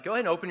Go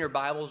ahead and open your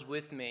Bibles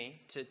with me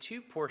to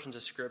two portions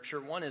of Scripture.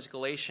 One is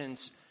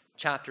Galatians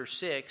chapter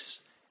 6,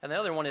 and the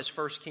other one is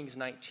 1 Kings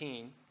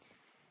 19.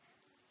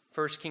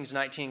 1 Kings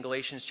 19,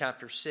 Galatians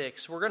chapter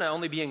 6. We're going to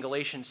only be in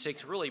Galatians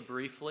 6 really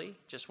briefly.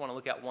 Just want to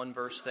look at one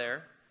verse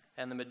there.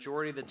 And the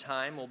majority of the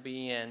time will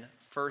be in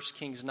 1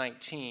 Kings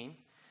 19.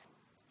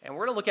 And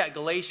we're going to look at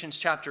Galatians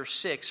chapter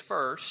 6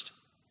 first.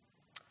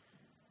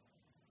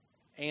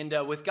 And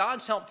with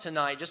God's help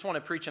tonight, just want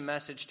to preach a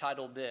message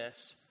titled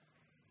this: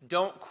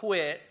 Don't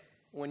quit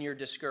when you're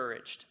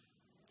discouraged.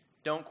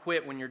 Don't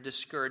quit when you're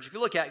discouraged. If you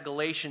look at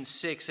Galatians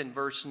 6 and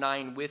verse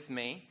 9 with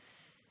me,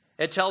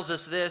 it tells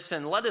us this: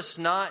 And let us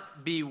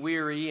not be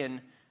weary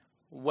in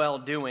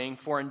well-doing,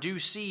 for in due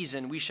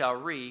season we shall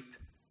reap,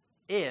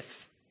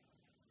 if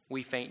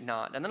we faint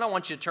not. And then I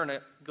want you to turn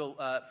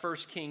to 1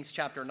 Kings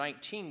chapter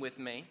 19 with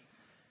me.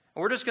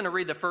 And we're just going to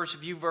read the first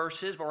few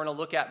verses, but we're going to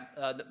look at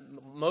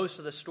most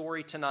of the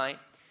story tonight.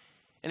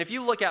 And if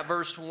you look at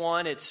verse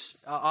 1, it's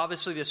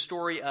obviously the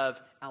story of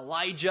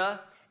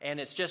Elijah, and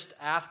it's just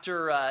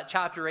after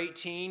chapter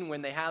 18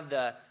 when they have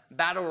the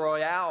battle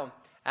royale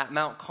at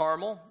Mount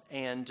Carmel,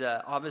 and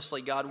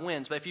obviously God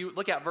wins. But if you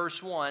look at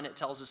verse 1, it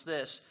tells us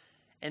this: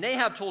 And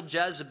Ahab told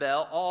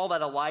Jezebel all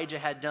that Elijah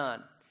had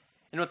done,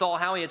 and withal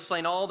how he had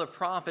slain all the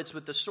prophets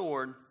with the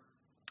sword.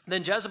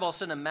 Then Jezebel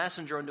sent a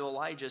messenger unto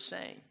Elijah,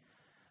 saying,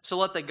 So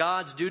let the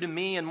gods do to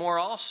me and more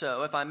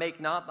also, if I make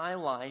not thy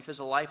life as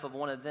the life of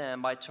one of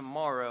them by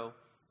tomorrow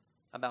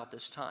about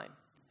this time.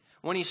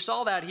 When he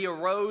saw that, he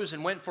arose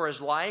and went for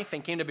his life,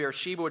 and came to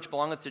Beersheba, which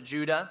belongeth to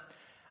Judah,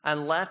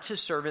 and left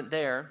his servant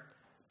there.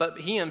 But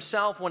he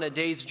himself went a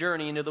day's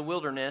journey into the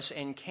wilderness,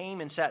 and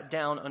came and sat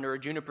down under a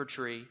juniper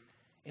tree.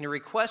 And he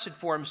requested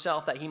for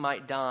himself that he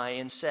might die,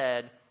 and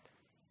said,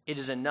 It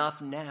is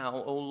enough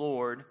now, O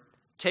Lord,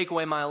 take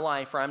away my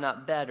life, for I am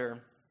not better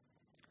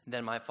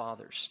than my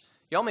fathers.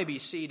 Y'all may be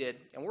seated,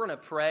 and we're going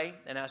to pray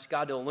and ask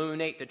God to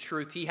illuminate the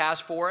truth He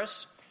has for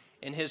us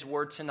in His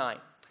Word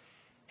tonight.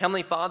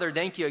 Heavenly Father,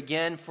 thank you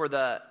again for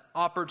the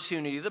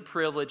opportunity, the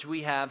privilege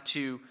we have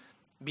to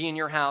be in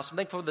your house. I'm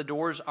thankful the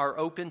doors are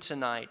open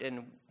tonight,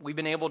 and we've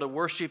been able to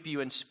worship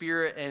you in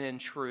spirit and in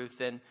truth.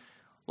 And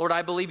Lord,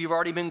 I believe you've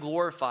already been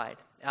glorified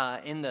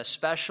in the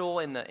special,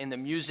 in the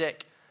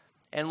music.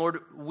 And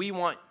Lord, we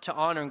want to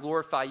honor and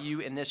glorify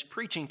you in this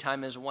preaching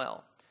time as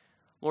well.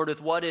 Lord,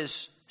 with what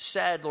is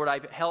said, Lord,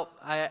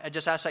 I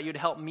just ask that you'd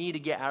help me to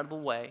get out of the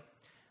way.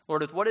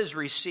 Lord, with what is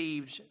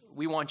received,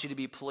 we want you to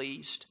be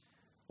pleased.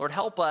 Lord,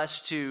 help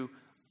us to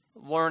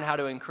learn how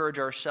to encourage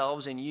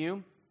ourselves in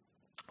you.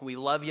 We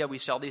love you. We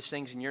say all these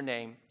things in your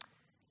name.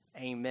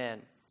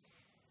 Amen.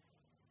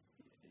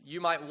 You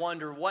might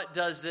wonder, what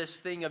does this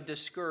thing of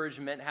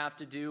discouragement have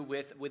to do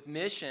with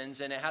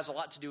missions? And it has a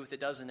lot to do with it,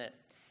 doesn't it?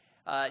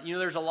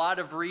 There's a lot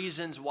of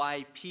reasons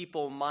why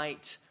people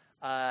might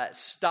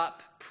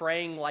stop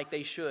praying like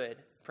they should,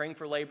 praying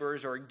for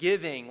laborers, or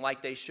giving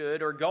like they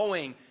should, or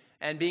going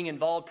and being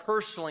involved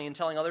personally and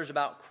telling others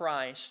about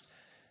Christ.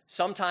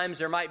 Sometimes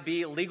there might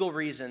be legal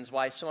reasons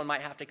why someone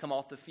might have to come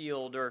off the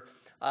field, or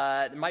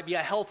there might be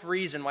a health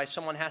reason why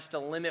someone has to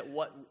limit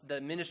what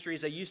the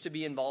ministries they used to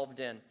be involved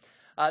in.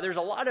 There's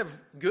a lot of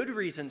good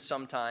reasons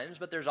sometimes,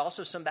 but there's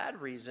also some bad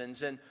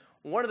reasons. And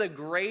one of the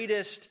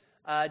greatest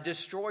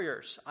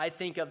destroyers, I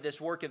think, of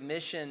this work of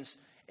missions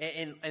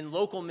in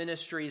local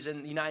ministries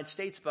in the United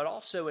States, but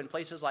also in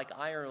places like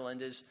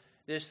Ireland, is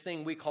this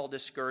thing we call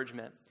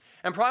discouragement.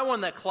 And probably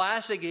one of the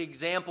classic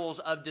examples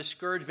of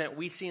discouragement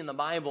we see in the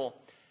Bible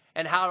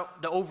and how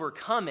to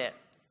overcome it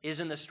is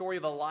in the story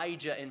of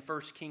Elijah in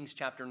 1 Kings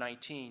chapter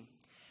 19.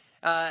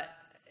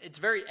 It's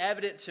very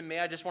evident to me,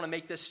 I just want to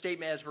make this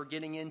statement as we're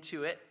getting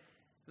into it,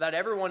 that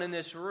everyone in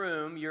this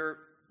room, you're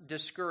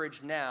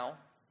discouraged now,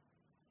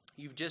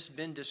 you've just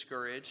been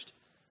discouraged,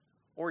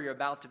 or you're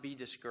about to be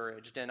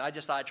discouraged. And I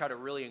just thought I'd try to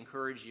really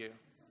encourage you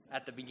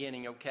at the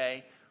beginning,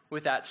 okay,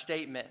 with that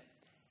statement.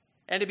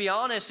 And to be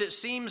honest, it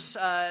seems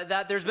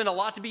that there's been a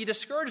lot to be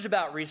discouraged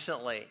about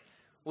recently.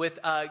 With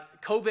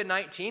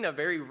COVID-19, a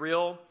very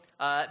real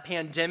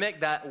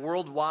pandemic that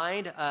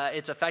worldwide,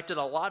 it's affected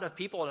a lot of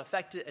people.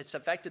 It's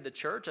affected the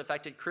church,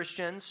 affected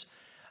Christians.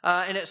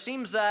 And it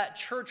seems that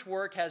church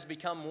work has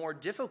become more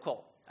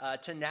difficult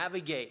to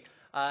navigate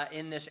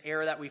in this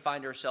era that we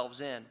find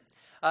ourselves in.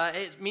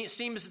 It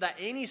seems that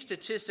any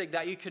statistic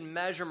that you can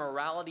measure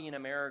morality in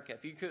America,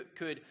 if you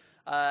could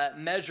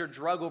measure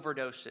drug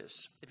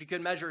overdoses, if you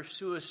could measure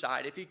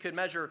suicide, if you could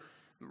measure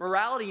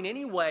morality in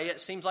any way, it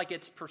seems like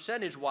it's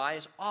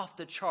percentage-wise off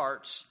the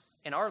charts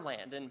in our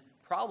land, and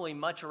probably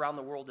much around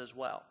the world as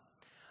well.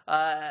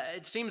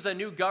 It seems the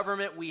new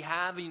government we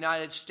have in the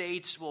United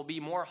States will be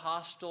more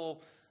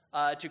hostile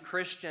to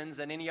Christians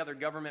than any other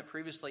government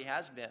previously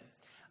has been.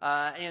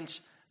 And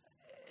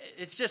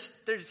it's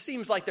just, there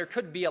seems like there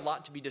could be a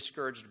lot to be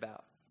discouraged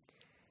about.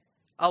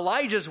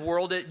 Elijah's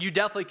world, you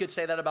definitely could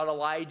say that about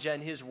Elijah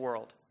and his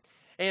world.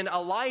 And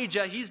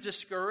Elijah, he's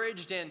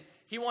discouraged and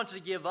he wants to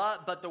give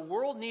up, but the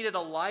world needed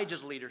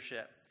Elijah's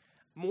leadership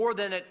more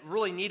than it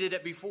really needed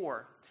it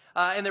before.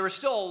 And there was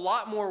still a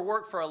lot more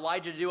work for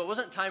Elijah to do. It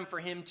wasn't time for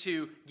him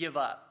to give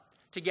up.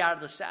 to get out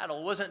of the saddle.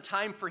 It wasn't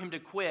time for him to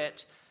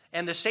quit,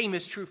 and the same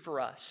is true for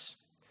us.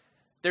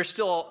 There's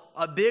still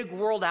a big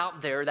world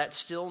out there that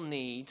still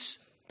needs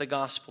the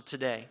gospel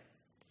today.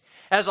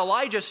 As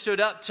Elijah stood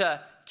up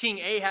to King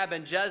Ahab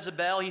and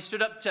Jezebel, he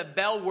stood up to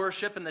Baal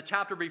worship in the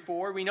chapter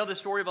before. We know the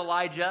story of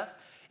Elijah.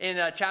 In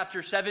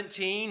chapter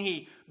 17,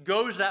 he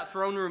goes to that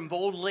throne room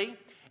boldly,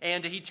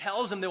 and he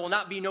tells them there will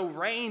not be no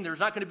rain. There's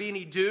not going to be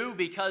any dew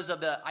because of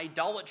the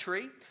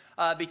idolatry,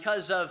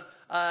 because of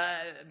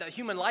the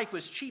human life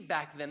was cheap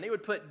back then. They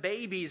would put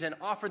babies and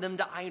offer them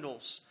to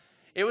idols.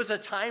 It was a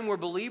time where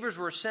believers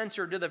were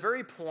censored to the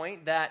very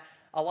point that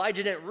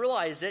Elijah didn't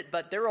realize it,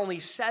 but there were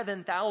only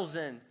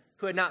 7,000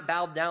 who had not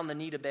bowed down the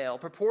knee to Baal.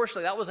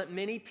 Proportionally, that wasn't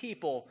many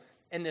people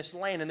in this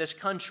land, in this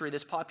country,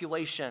 this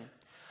population.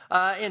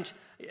 And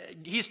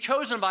he's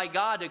chosen by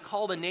God to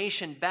call the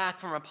nation back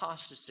from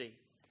apostasy.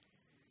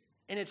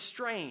 And it's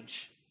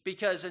strange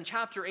because in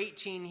chapter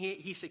 18,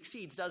 he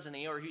succeeds, doesn't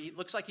he? Or he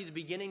looks like he's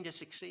beginning to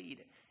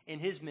succeed in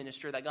his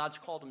ministry that God's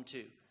called him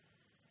to.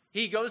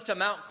 He goes to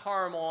Mount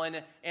Carmel,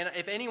 and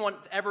if anyone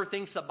ever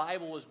thinks the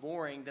Bible is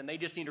boring, then they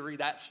just need to read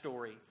that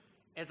story.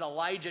 As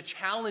Elijah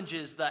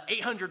challenges the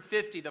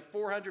 850, the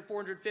 400,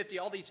 450,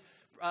 all these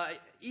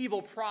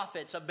evil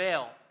prophets of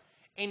Baal.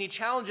 And he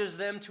challenges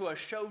them to a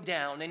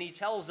showdown. And he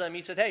tells them,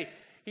 he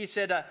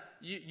said,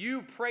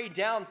 you pray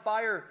down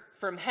fire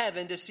from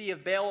heaven to see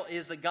if Baal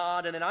is the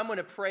God. And then I'm going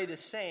to pray the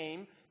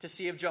same to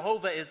see if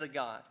Jehovah is the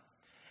God.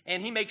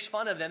 And he makes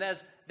fun of them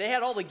as they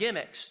had all the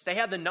gimmicks. They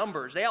had the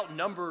numbers. They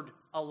outnumbered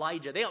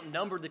Elijah. They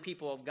outnumbered the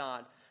people of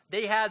God.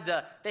 They had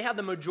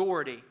the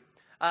majority.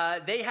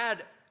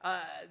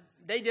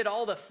 They did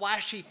all the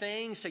flashy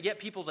things to get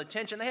people's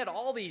attention. They had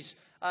all these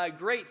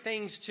great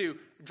things to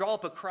draw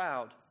up a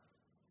crowd.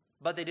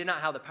 But they did not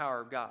have the power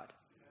of God.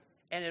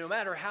 And no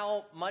matter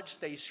how much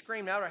they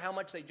screamed out or how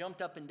much they jumped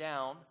up and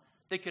down,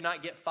 they could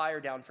not get fire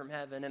down from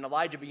heaven. And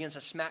Elijah begins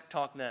to smack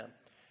talk them.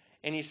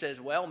 And he says,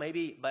 well,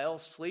 maybe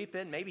Baal's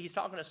sleeping. Maybe he's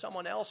talking to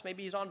someone else.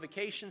 Maybe he's on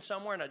vacation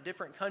somewhere in a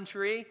different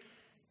country.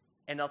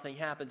 And nothing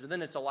happens. But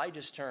then it's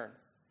Elijah's turn.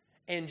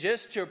 And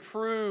just to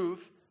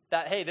prove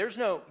that, hey, there's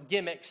no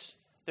gimmicks.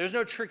 There's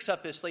no tricks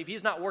up his sleeve.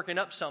 He's not working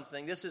up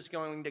something. This is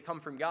going to come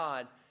from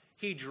God.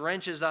 He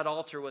drenches that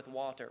altar with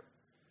water.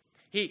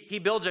 He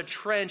builds a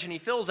trench, and he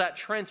fills that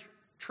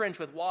trench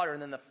with water, and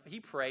then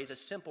he prays a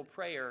simple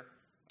prayer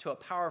to a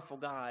powerful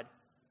God.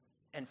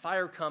 And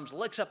fire comes,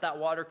 licks up that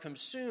water,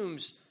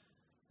 consumes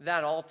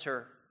that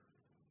altar.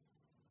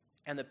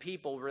 And the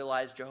people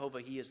realize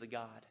Jehovah, he is the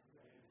God.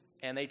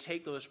 And they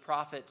take those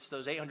prophets,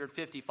 those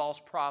 850 false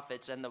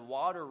prophets, and the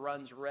water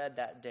runs red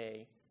that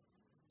day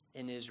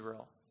in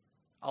Israel.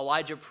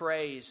 Elijah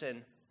prays,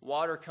 and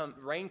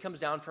rain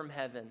comes down from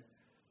heaven.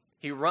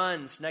 He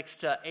runs next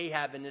to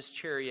Ahab in his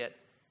chariot.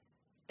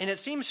 And it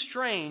seems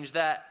strange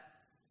that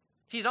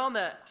he's on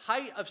the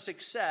height of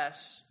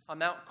success on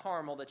Mount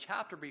Carmel the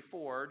chapter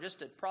before,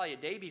 probably a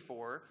day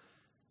before,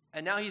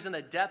 and now he's in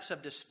the depths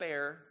of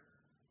despair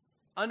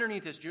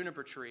underneath this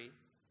juniper tree,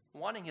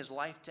 wanting his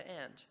life to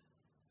end.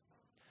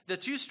 The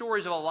two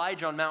stories of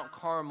Elijah on Mount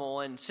Carmel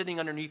and sitting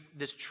underneath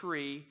this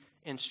tree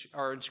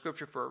are in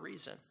Scripture for a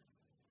reason.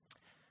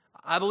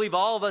 I believe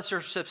all of us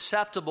are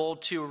susceptible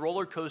to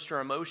roller coaster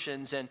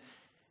emotions, and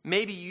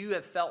maybe you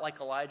have felt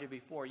like Elijah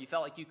before. You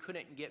felt like you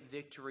couldn't get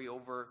victory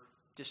over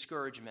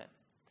discouragement.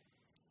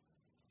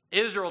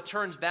 Israel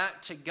turns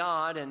back to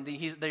God, and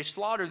they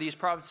slaughter these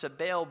prophets of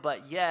Baal,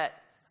 but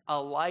yet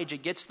Elijah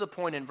gets to the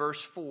point in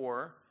verse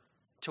 4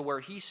 to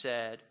where he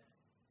said,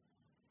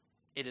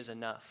 it is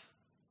enough.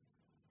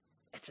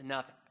 It's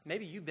enough.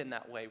 Maybe you've been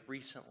that way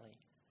recently.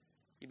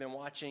 You've been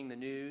watching the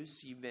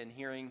news. You've been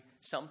hearing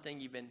something.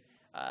 You've been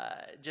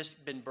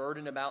just been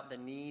burdened about the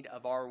need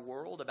of our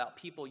world, about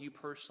people you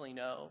personally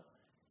know.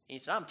 And you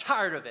say, I'm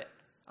tired of it.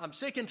 I'm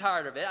sick and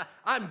tired of it.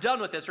 I'm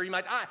done with this. Or you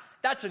might,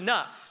 that's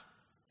enough.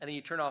 And then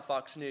you turn off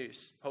Fox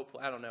News.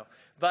 Hopefully, I don't know.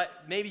 But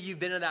maybe you've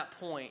been at that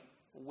point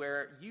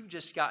where you've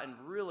just gotten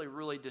really,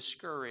 really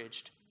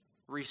discouraged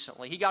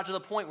recently. He got to the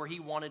point where he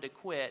wanted to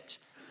quit.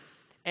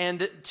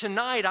 And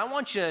tonight, I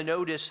want you to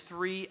notice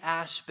 3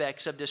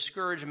 aspects of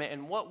discouragement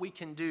and what we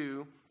can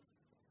do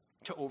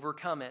to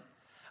overcome it.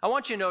 I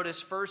want you to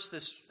notice first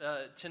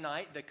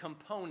tonight the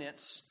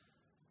components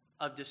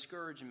of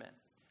discouragement.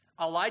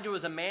 Elijah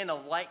was a man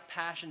of like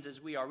passions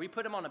as we are. We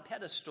put him on a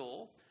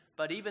pedestal,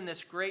 but even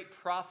this great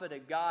prophet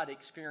of God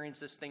experienced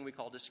this thing we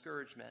call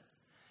discouragement.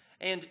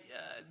 And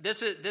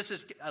this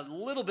is a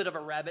little bit of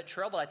a rabbit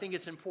trail, but I think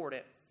it's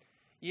important.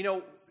 You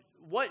know,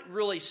 what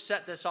really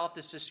set this off,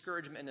 this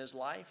discouragement in his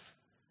life?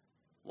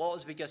 Well, it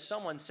was because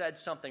someone said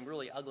something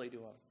really ugly to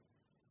him.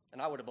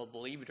 And I would have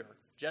believed her.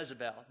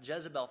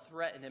 Jezebel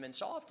threatened him. And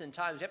so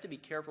oftentimes we have to be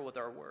careful with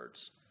our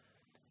words.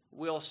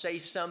 We'll say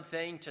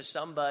something to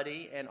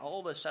somebody, and all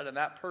of a sudden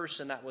that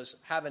person that was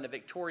having a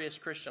victorious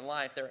Christian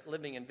life, they're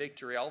living in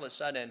victory, all of a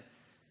sudden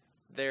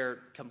they're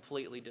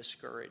completely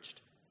discouraged.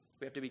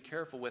 We have to be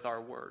careful with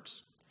our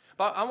words.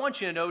 But I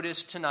want you to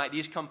notice tonight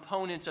these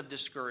components of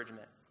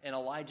discouragement in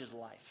Elijah's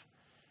life.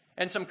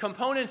 And some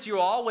components you'll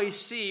always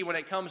see when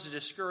it comes to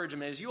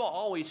discouragement is you will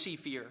always see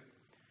fear.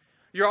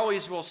 You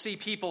always will see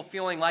people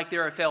feeling like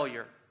they're a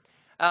failure.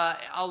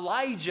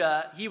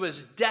 Elijah, he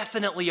was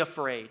definitely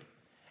afraid.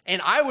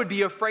 And I would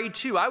be afraid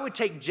too. I would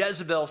take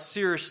Jezebel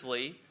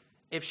seriously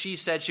if she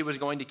said she was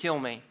going to kill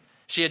me.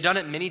 She had done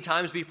it many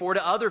times before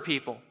to other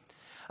people.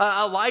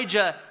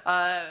 Elijah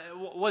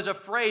was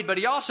afraid, but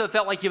he also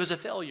felt like he was a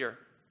failure.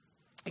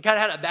 He kind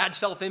of had a bad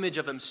self-image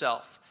of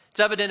himself. It's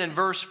evident in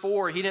verse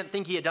 4, he didn't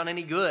think he had done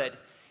any good.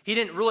 He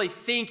didn't really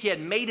think he had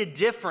made a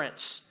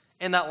difference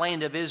in that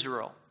land of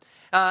Israel.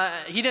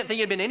 He didn't think he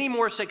had been any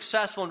more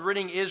successful in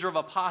ridding Israel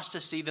of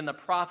apostasy than the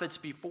prophets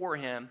before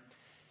him.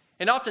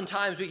 And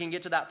oftentimes we can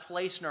get to that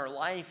place in our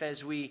life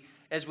as we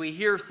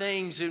hear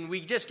things and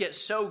we just get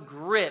so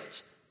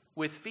gripped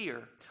with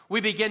fear.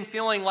 We begin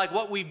feeling like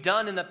what we've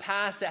done in the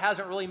past, it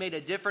hasn't really made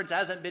a difference,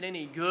 hasn't been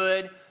any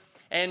good.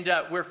 And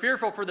we're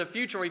fearful for the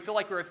future. We feel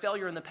like we're a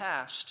failure in the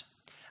past.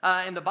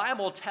 And the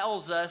Bible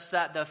tells us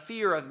that the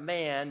fear of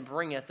man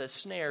bringeth a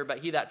snare, but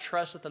he that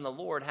trusteth in the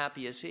Lord,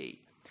 happy is he.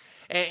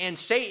 And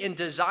Satan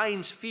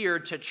designs fear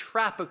to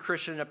trap a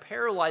Christian, to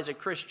paralyze a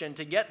Christian,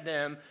 to get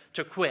them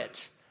to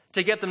quit,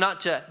 to get them not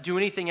to do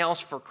anything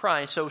else for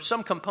Christ. So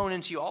some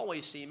components you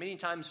always see, many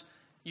times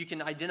you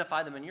can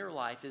identify them in your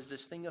life, is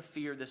this thing of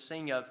fear, this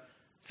thing of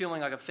feeling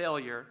like a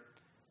failure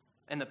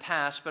in the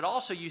past, but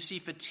also you see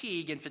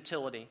fatigue and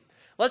futility.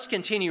 Let's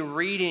continue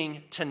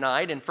reading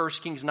tonight in 1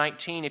 Kings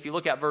 19. If you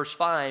look at verse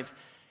 5,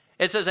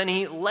 it says, "And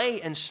he lay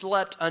and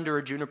slept under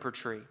a juniper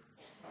tree.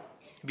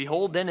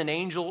 Behold, then an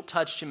angel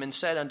touched him and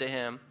said unto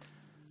him,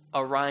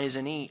 Arise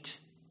and eat,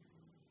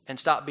 and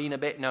stop being a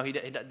baby." No,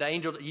 the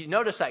angel, you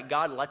notice that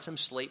God lets him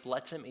sleep,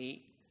 lets him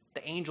eat.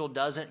 The angel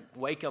doesn't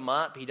wake him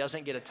up. He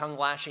doesn't get a tongue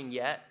lashing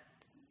yet.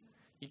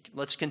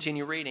 Let's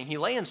continue reading. "He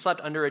lay and slept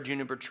under a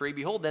juniper tree.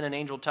 Behold, then an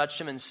angel touched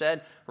him and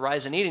said,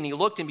 Arise and eat. And he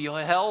looked and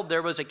beheld,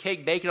 there was a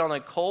cake baked on the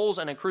coals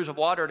and a cruse of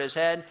water at his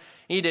head.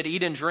 He did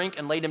eat and drink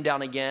and laid him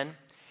down again.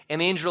 And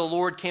the angel of the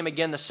Lord came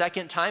again the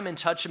second time and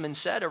touched him and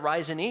said,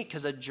 Arise and eat,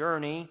 because the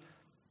journey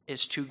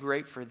is too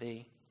great for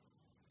thee."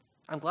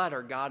 I'm glad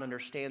our God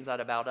understands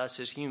that about us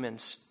as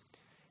humans.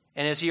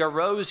 "And as he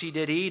arose, he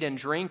did eat and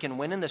drink and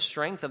went in the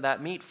strength of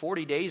that meat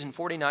 40 days and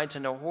 40 nights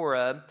into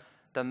Horeb,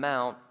 the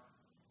mount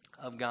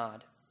of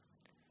God."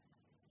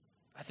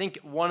 I think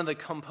one of the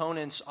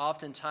components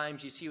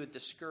oftentimes you see with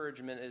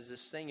discouragement is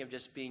this thing of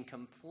just being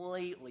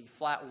completely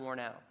flat worn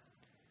out,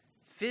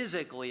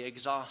 physically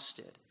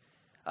exhausted.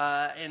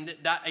 And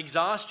that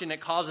exhaustion, it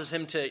causes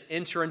him to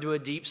enter into a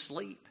deep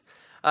sleep.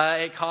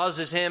 It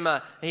causes him,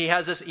 he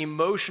has this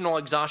emotional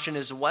exhaustion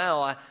as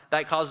well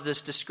that causes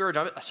this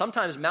discouragement.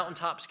 Sometimes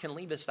mountaintops can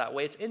leave us that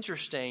way. It's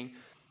interesting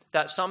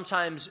that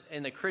sometimes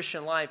in the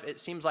Christian life, it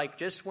seems like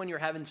just when you're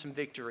having some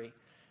victory,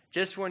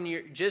 just when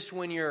you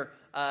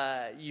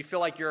feel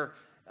like your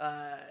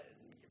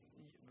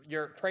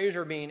prayers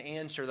are being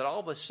answered, that all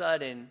of a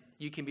sudden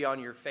you can be on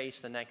your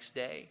face the next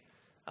day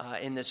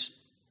in this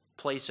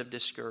place of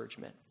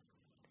discouragement.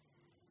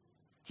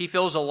 He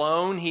feels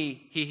alone.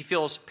 He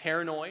feels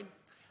paranoid.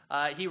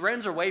 He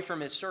runs away from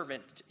his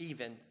servant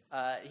even.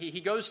 He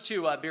goes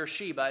to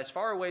Beersheba, as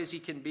far away as he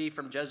can be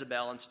from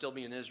Jezebel and still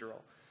be in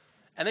Israel.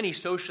 And then he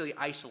socially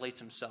isolates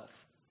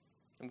himself.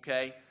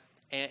 Okay?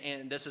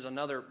 And this is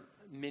another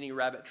mini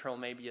rabbit trail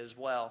maybe as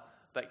well.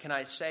 But can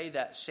I say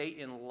that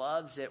Satan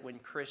loves it when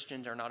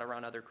Christians are not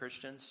around other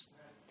Christians?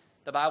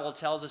 The Bible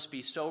tells us,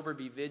 be sober,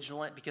 be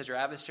vigilant, because your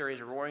adversary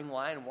is a roaring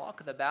lion,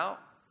 walketh about,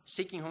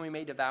 seeking whom he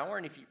may devour.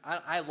 And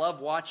I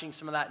love watching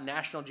some of that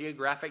National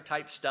Geographic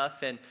type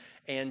stuff,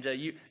 and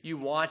you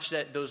watch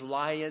those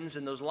lions,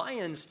 and those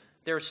lions,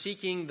 they're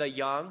seeking the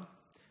young,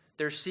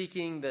 they're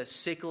seeking the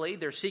sickly,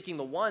 they're seeking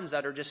the ones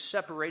that are just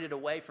separated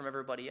away from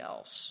everybody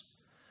else.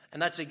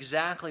 And that's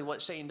exactly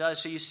what Satan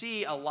does. So you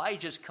see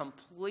Elijah's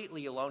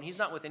completely alone. He's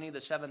not with any of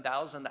the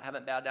 7,000 that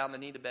haven't bowed down the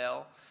knee to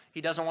Baal.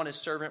 He doesn't want his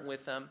servant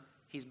with him.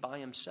 He's by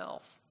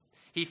himself.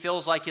 He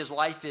feels like his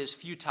life is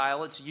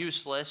futile. It's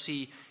useless.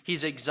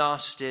 He's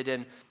exhausted.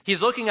 And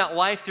he's looking at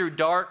life through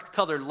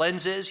dark-colored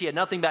lenses. He had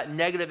nothing but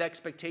negative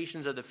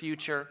expectations of the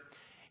future.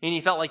 And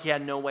he felt like he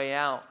had no way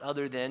out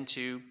other than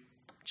to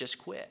just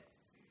quit.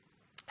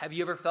 Have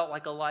you ever felt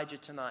like Elijah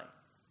tonight?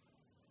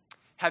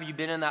 Have you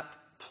been in that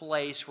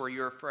place where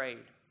you're afraid?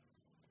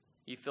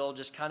 You feel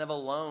just kind of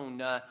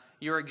alone.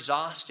 You're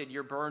exhausted.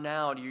 You're burned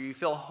out. You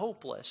feel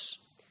hopeless.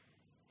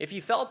 If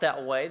you felt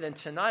that way, then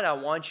tonight I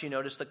want you to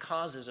notice the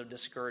causes of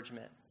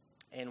discouragement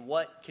and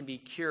what can be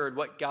cured,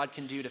 what God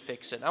can do to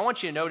fix it. I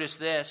want you to notice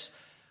this.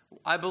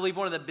 I believe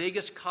one of the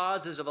biggest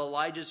causes of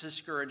Elijah's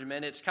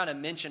discouragement, it's kind of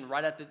mentioned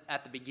right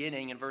at the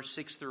beginning in verse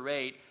 6 through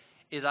 8,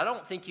 is I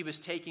don't think he was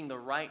taking the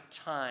right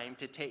time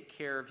to take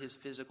care of his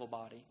physical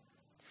body.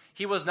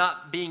 He was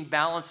not being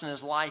balanced in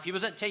his life. He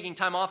wasn't taking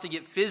time off to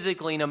get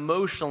physically and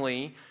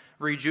emotionally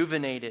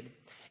rejuvenated.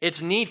 It's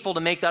needful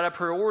to make that a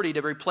priority, to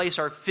replace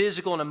our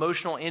physical and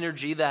emotional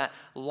energy that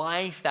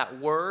life, that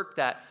work,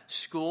 that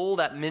school,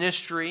 that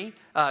ministry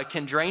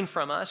can drain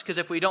from us. Because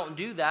if we don't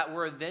do that,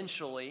 we're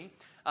eventually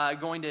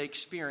going to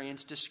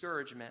experience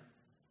discouragement.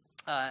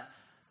 I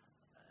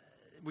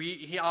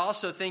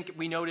also think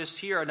we notice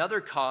here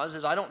another cause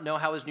is I don't know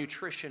how his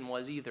nutrition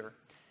was either.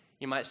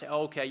 You might say,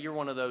 oh, okay, you're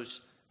one of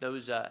those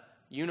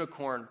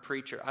unicorn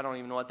preacher. I don't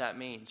even know what that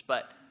means,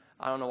 but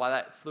I don't know why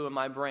that flew in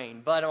my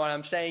brain. But what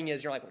I'm saying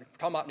is, you're like, we're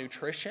talking about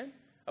nutrition?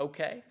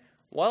 Okay.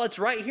 Well, it's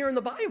right here in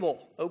the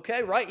Bible,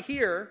 okay? Right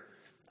here,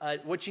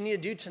 what you need to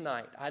do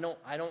tonight. I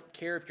don't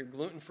care if you're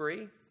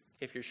gluten-free,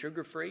 if you're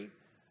sugar-free.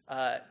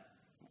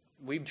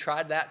 We've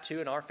tried that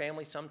too in our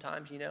family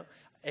sometimes, you know.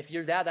 If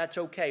you're that's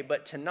okay.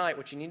 But tonight,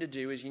 what you need to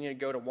do is you need to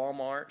go to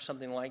Walmart,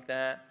 something like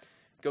that.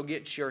 Go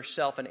get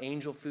yourself an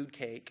angel food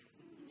cake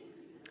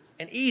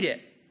and eat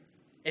it.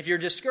 If you're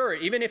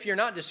discouraged, even if you're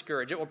not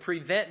discouraged, it will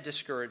prevent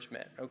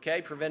discouragement,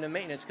 okay? Preventive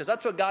maintenance, because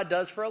that's what God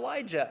does for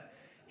Elijah.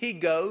 He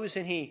goes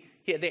and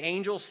the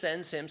angel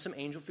sends him some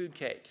angel food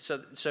cake.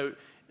 So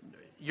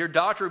your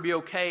doctor would be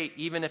okay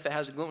even if it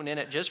has gluten in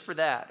it, just for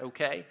that,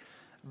 okay?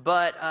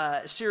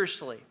 But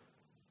seriously,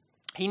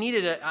 he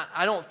needed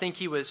I don't think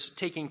he was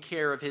taking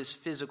care of his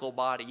physical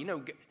body. You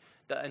know,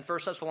 in 1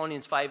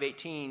 Thessalonians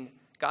 5:18,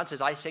 God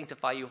says, I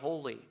sanctify you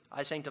wholly.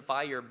 I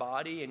sanctify your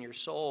body and your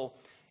soul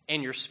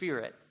and your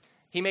spirit.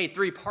 He made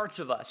 3 parts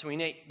of us. We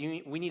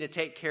need to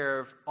take care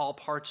of all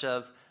parts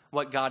of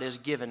what God has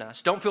given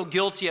us. Don't feel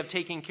guilty of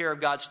taking care of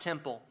God's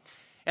temple.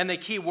 And the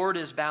key word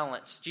is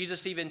balance.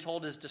 Jesus even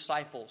told his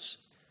disciples,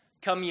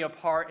 come ye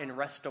apart and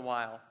rest a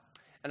while.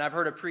 And I've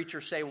heard a preacher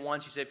say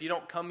once, he said, if you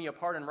don't come ye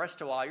apart and rest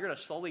a while, you're going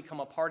to slowly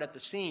come apart at the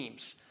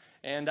seams.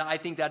 And I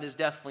think that is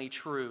definitely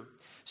true.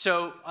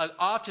 So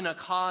often a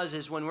cause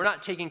is when we're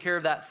not taking care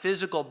of that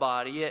physical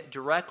body, it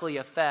directly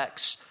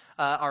affects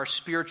our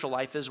spiritual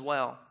life as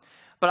well.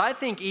 But I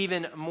think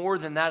even more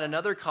than that,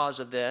 another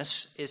cause of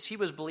this is he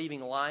was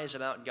believing lies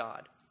about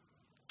God.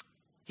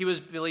 He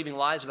was believing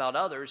lies about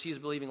others. He was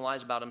believing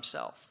lies about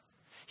himself.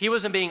 He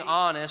wasn't being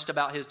honest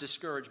about his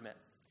discouragement.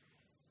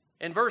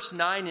 In verse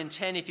 9 and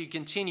 10, if you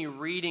continue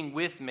reading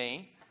with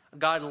me,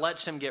 God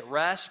lets him get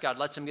rest. God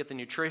lets him get the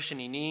nutrition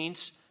he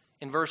needs.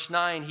 In verse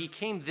 9, he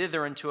came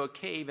thither into a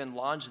cave and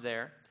lodged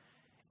there.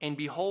 And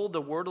behold,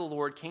 the word of the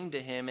Lord came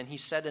to him, and he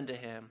said unto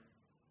him,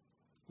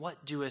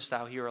 what doest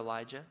thou here,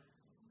 Elijah?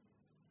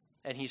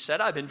 And he said,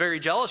 I've been very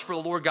jealous for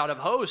the Lord God of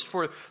hosts,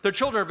 for the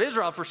children of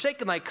Israel have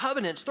forsaken thy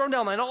covenants, thrown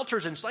down thine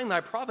altars, and slain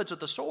thy prophets with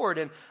the sword.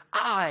 And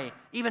I,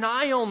 even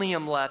I only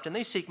am left, and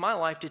they seek my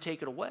life to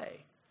take it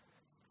away.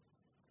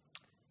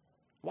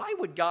 Why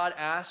would God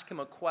ask him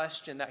a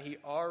question that he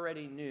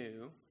already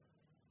knew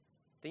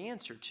the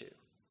answer to?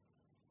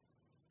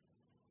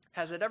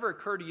 Has it ever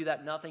occurred to you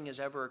that nothing has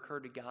ever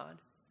occurred to God?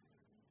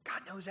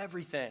 God knows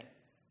everything.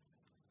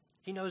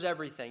 He knows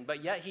everything,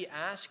 but yet he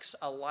asks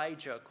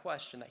Elijah a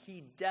question that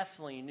he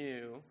definitely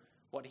knew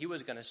what he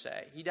was going to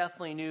say. He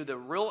definitely knew the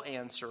real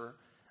answer,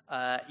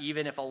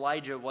 even if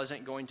Elijah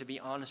wasn't going to be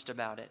honest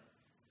about it.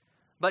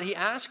 But he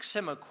asks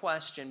him a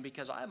question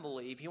because I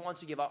believe he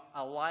wants to give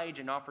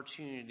Elijah an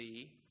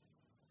opportunity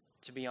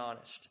to be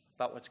honest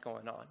about what's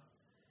going on.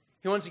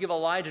 He wants to give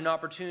Elijah an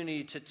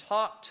opportunity to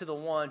talk to the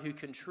one who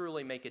can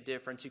truly make a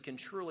difference, who can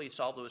truly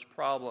solve those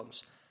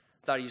problems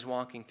that he's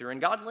walking through.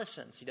 And God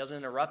listens. He doesn't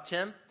interrupt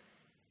him.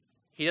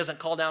 He doesn't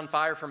call down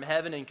fire from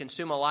heaven and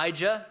consume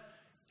Elijah.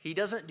 He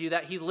doesn't do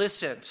that. He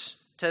listens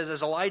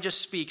as Elijah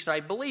speaks. I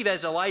believe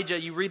as Elijah,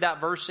 you read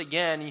that verse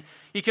again,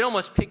 you can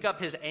almost pick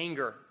up his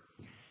anger,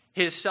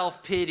 his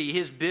self-pity,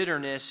 his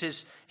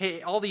bitterness,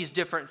 all these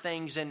different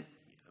things. And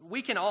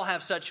we can all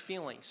have such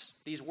feelings,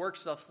 these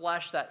works of the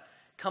flesh that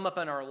come up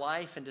in our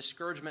life and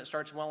discouragement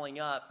starts welling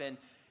up. And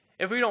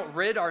if we don't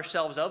rid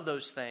ourselves of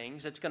those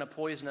things, it's going to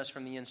poison us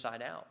from the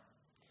inside out.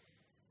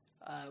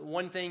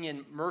 One thing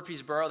in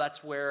Murfreesboro,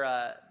 that's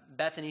where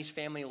Bethany's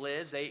family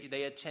lives.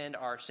 They attend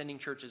our sending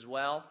church as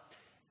well.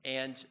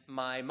 And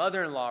my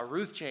mother-in-law,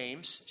 Ruth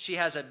James, she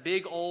has a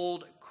big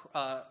old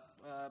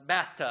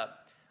bathtub,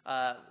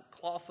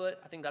 clawfoot,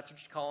 I think that's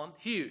what you call them,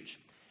 huge.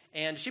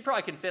 And she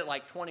probably can fit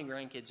like 20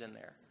 grandkids in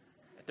there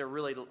if they're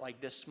really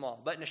like this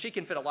small. But no, she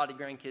can fit a lot of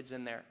grandkids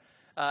in there.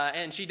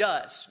 And she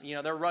does. You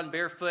know, they'll run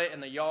barefoot in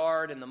the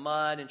yard, in the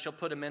mud, and she'll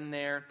put them in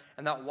there.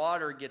 And that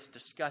water gets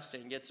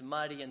disgusting, gets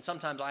muddy. And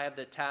sometimes I have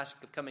the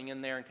task of coming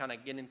in there and kind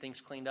of getting things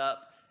cleaned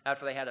up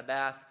after they had a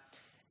bath.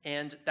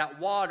 And that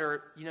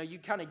water, you know, you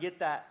kind of get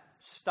that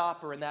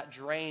stopper and that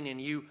drain,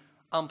 and you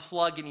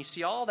unplug, and you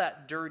see all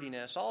that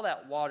dirtiness, all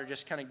that water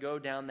just kind of go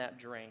down that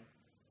drain.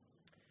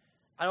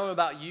 I don't know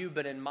about you,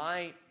 but in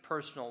my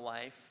personal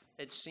life,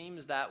 it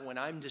seems that when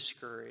I'm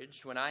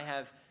discouraged, when I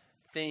have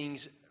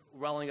things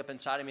welling up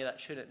inside of me that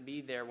shouldn't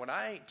be there, when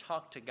I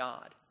talk to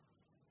God,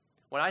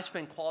 when I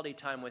spend quality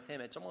time with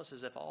Him, it's almost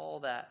as if all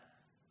that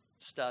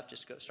stuff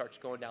just starts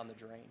going down the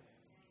drain.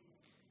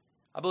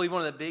 I believe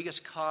one of the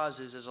biggest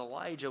causes is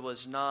Elijah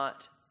was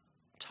not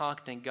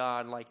talking to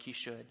God like he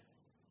should.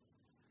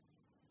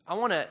 I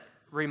want to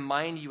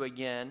remind you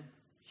again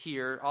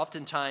here,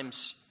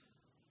 oftentimes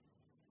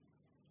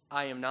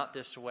I am not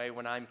this way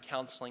when I'm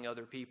counseling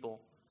other people,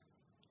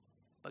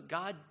 but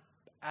God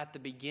at the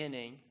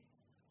beginning,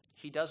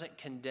 He doesn't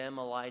condemn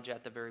Elijah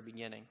at the very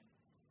beginning.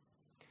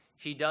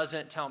 He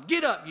doesn't tell him,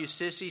 get up, you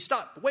sissy,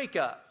 stop, wake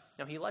up.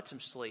 No, he lets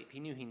him sleep. He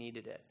knew he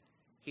needed it.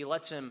 He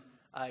lets him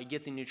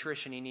get the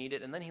nutrition he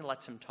needed, and then he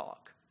lets him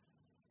talk.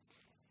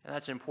 And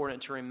that's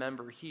important to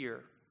remember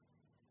here.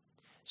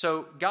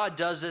 So God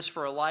does this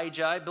for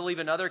Elijah. I believe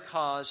another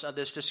cause of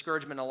this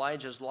discouragement in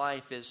Elijah's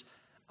life is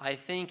I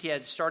think he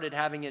had started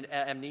having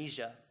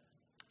amnesia.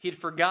 He had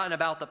forgotten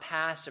about the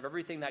past of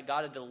everything that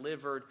God had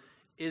delivered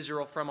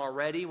Israel from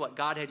already, what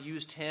God had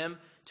used him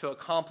to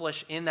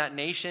accomplish in that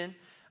nation.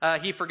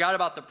 He forgot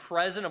about the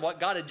present of what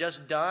God had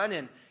just done,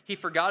 and he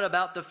forgot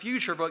about the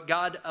future of what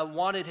God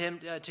wanted him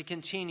to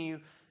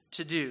continue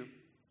to do.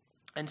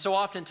 And so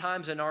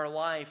oftentimes in our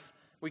life,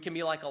 we can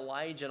be like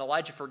Elijah, and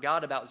Elijah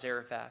forgot about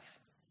Zarephath.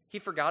 He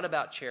forgot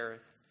about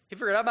Cherith. He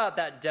forgot about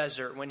that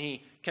desert when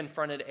he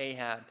confronted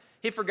Ahab.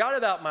 He forgot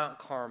about Mount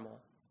Carmel.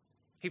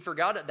 He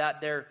forgot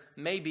that there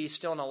may be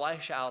still an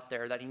Elisha out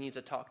there that he needs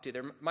to talk to.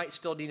 There might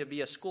still need to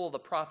be a school of the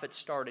prophets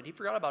started. He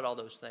forgot about all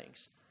those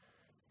things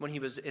when he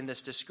was in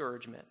this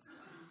discouragement.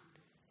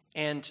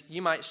 And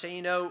you might say,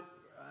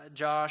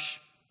 Josh,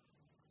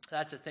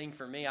 that's a thing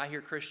for me. I hear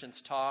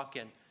Christians talk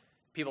and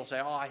people say,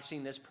 I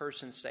seen this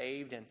person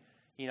saved and,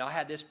 I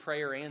had this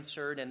prayer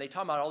answered. And they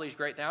talk about all these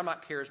great things. I'm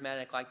not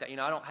charismatic like that.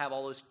 I don't have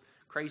all those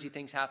crazy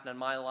things happen in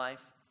my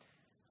life.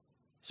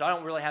 So I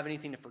don't really have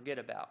anything to forget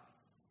about.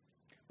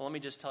 Well, let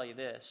me just tell you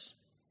this.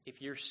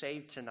 If you're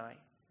saved tonight,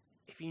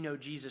 if you know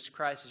Jesus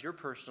Christ as your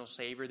personal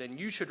Savior, then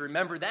you should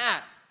remember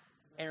that.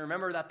 And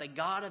remember that the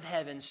God of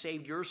heaven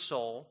saved your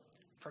soul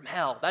from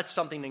hell. That's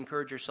something to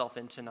encourage yourself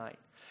in tonight.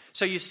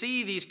 So you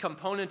see these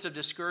components of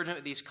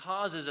discouragement, these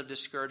causes of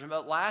discouragement.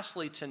 But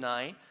lastly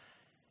tonight,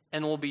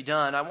 and we'll be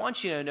done, I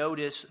want you to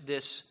notice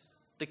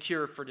the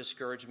cure for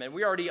discouragement.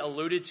 We already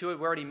alluded to it.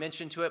 We already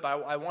mentioned to it,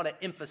 but I want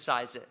to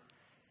emphasize it.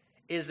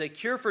 Is the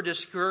cure for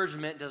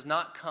discouragement does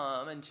not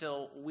come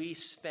until we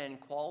spend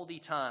quality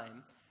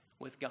time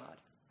with God.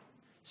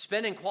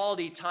 Spending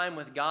quality time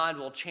with God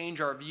will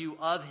change our view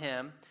of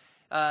Him.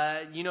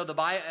 The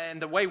Bible,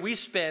 and the way we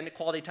spend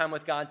quality time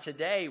with God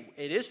today,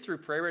 it is through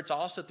prayer. It's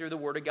also through the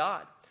Word of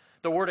God.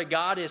 The Word of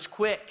God is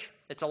quick.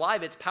 It's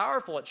alive. It's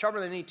powerful. It's sharper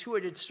than any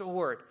two-edged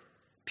sword,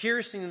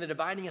 piercing the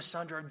dividing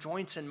asunder of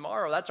joints and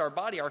marrow. That's our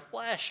body, our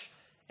flesh,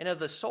 and of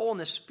the soul and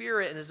the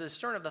spirit, and is a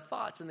discerner of the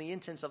thoughts and the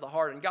intents of the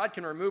heart. And God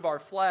can remove our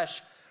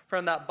flesh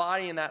from that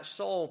body and that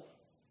soul,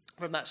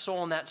 from that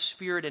soul and that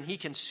spirit, and He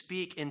can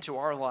speak into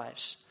our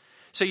lives.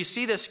 So you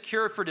see this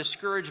cure for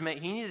discouragement.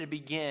 He needed to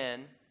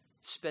begin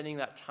spending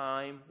that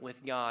time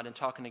with God and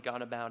talking to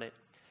God about it.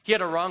 He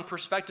had a wrong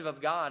perspective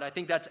of God. I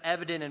think that's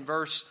evident in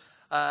verse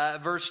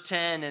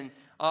 10, and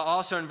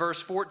also in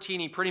verse 14,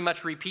 he pretty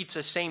much repeats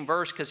the same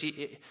verse because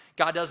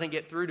God doesn't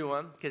get through to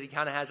him because he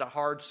kind of has a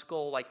hard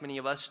skull like many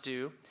of us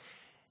do.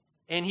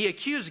 And he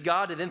accused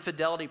God of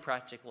infidelity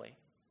practically.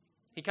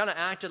 He kind of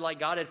acted like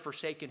God had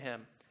forsaken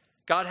him.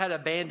 God had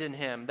abandoned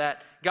him,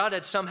 that God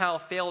had somehow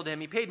failed him.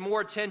 He paid more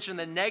attention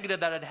to the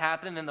negative that had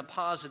happened than the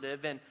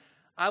positive. And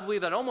I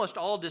believe that almost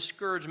all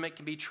discouragement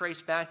can be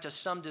traced back to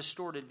some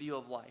distorted view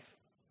of life.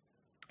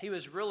 He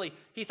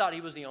thought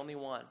he was the only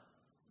one.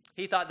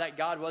 He thought that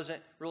God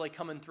wasn't really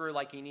coming through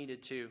like He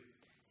needed to.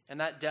 And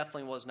that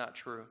definitely was not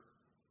true.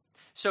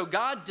 So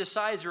God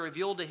decides to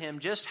reveal to him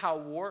just how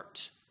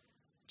warped,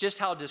 just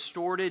how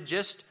distorted,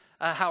 just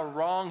how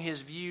wrong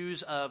his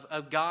views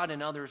of God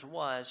and others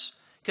was.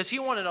 Because He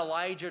wanted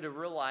Elijah to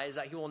realize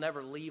that He will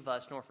never leave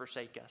us nor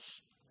forsake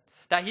us.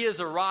 That He is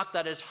the rock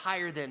that is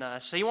higher than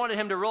us. So He wanted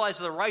him to realize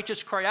that the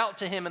righteous cry out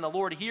to Him and the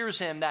Lord hears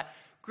him. That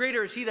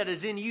greater is He that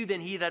is in you than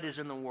he that is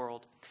in the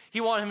world.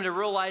 He wanted him to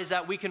realize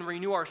that we can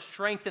renew our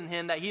strength in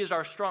Him, that He is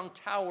our strong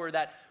tower,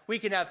 that we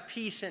can have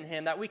peace in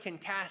Him, that we can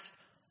cast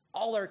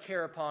all our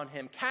care upon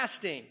Him,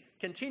 casting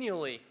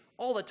continually,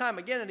 all the time,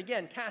 again and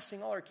again,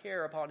 casting all our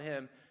care upon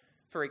Him,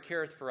 for He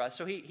careth for us.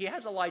 So he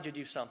has Elijah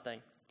do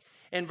something.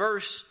 In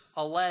verse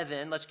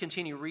 11, let's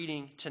continue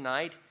reading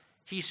tonight.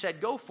 He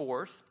said, "Go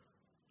forth,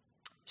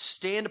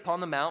 stand upon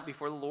the mount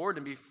before the Lord,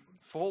 and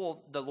before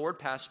the Lord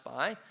passed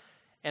by.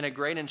 And a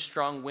great and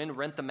strong wind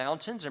rent the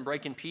mountains and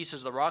brake in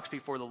pieces the rocks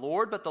before the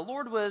Lord. But the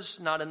Lord was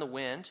not in the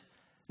wind.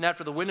 And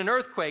after the wind, an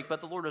earthquake. But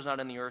the Lord was not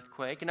in the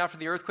earthquake. And after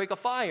the earthquake, a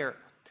fire.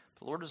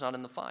 The Lord was not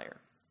in the fire.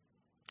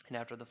 And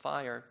after the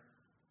fire,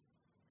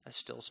 a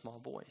still small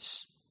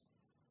voice.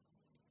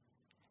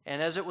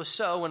 And as it was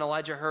so, when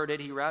Elijah heard it,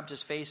 he wrapped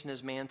his face in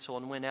his mantle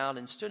and went out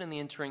and stood in the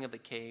entering of the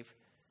cave.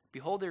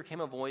 Behold, there came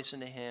a voice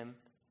unto him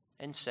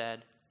and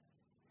said,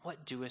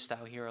 What doest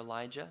thou here,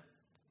 Elijah?"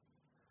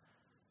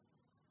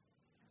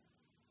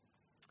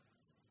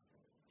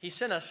 He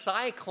sent a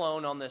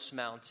cyclone on this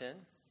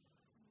mountain,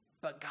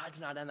 but God's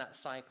not in that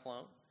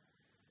cyclone.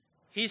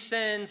 He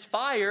sends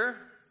fire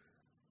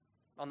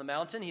on the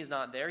mountain. He's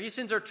not there. He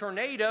sends a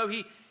tornado.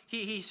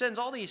 He sends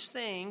all these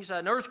things,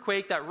 an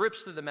earthquake that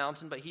rips through the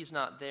mountain, but He's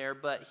not there.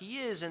 But He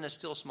is in a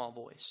still small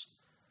voice.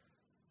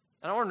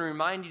 And I want to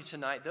remind you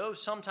tonight, though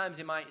sometimes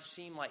it might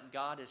seem like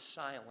God is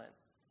silent,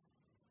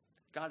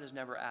 God is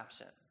never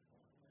absent.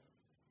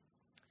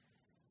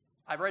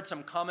 I've read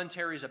some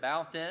commentaries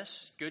about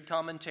this, good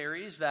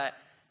commentaries that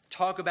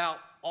talk about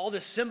all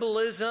the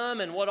symbolism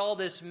and what all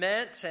this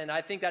meant, and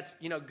I think that's,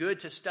 good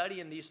to study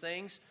in these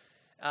things.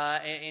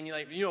 And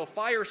you're like,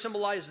 fire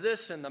symbolized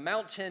this, and the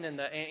mountain,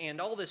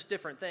 and all this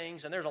different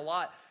things, and there's a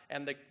lot,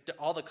 and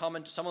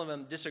some of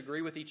them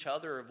disagree with each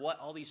other of what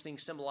all these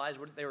things symbolize,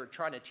 what they were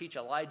trying to teach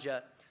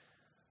Elijah.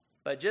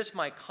 But just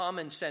my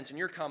common sense and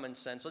your common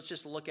sense, let's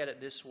just look at it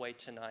this way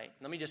tonight.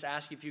 Let me just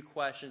ask you a few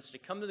questions to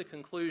come to the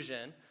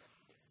conclusion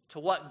to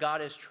what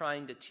God is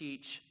trying to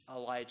teach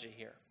Elijah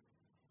here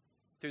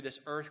through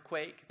this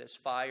earthquake, this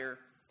fire,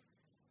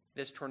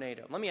 this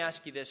tornado. Let me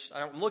ask you this.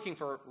 I'm looking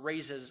for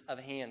raises of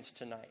hands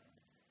tonight.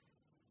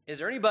 Is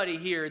there anybody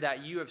here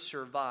that you have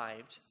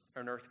survived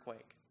an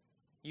earthquake?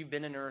 You've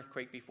been in an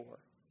earthquake before.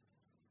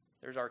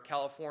 There's our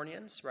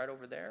Californians right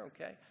over there,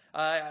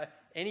 okay?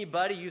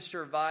 Anybody you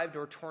survived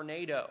or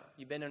tornado?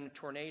 You've been in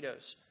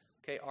tornadoes.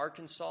 Okay,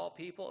 Arkansas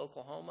people,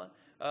 Oklahoma.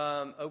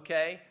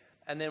 Okay,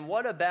 and then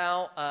what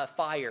about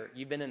fire?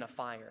 You've been in a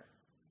fire.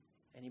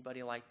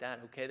 Anybody like that?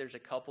 Okay, there's a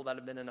couple that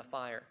have been in a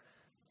fire.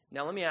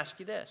 Now let me ask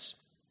you this.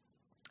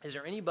 Is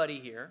there anybody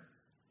here,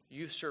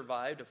 you've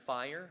survived a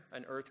fire,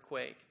 an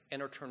earthquake,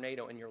 and a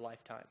tornado in your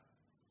lifetime?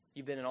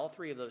 You've been in all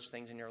three of those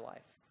things in your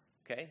life.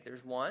 Okay,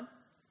 there's one.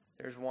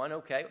 There's one,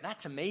 okay.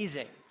 That's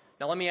amazing.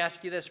 Now let me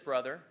ask you this,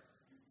 brother.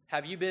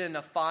 Have you been in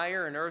a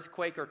fire, an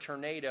earthquake, or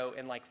tornado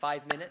in like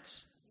 5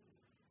 minutes?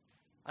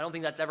 I don't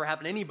think that's ever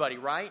happened to anybody,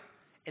 right?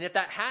 And if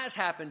that has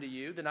happened to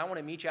you, then I want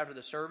to meet you after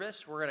the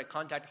service. We're going to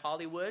contact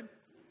Hollywood.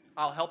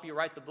 I'll help you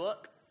write the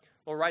book.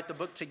 We'll write the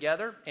book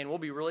together, and we'll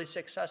be really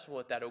successful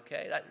with that,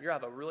 okay? You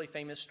have a really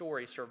famous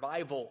story,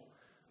 survival,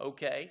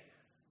 okay?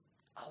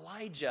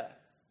 Elijah,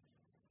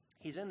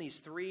 he's in these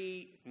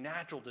 3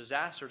 natural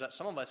disasters that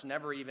some of us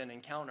never even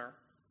encounter.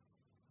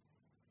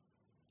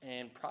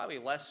 And probably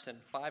less than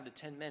 5 to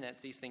 10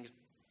 minutes, these things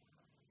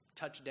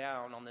touch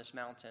down on this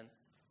mountain.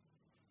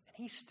 And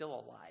he's still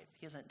alive.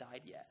 He hasn't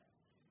died yet.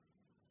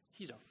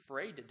 He's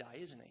afraid to die,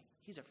 isn't he?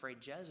 He's afraid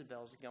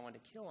Jezebel's going to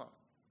kill him.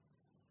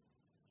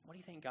 What do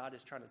you think God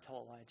is trying to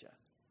tell Elijah?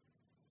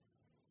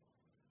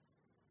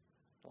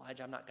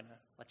 Elijah, I'm not going to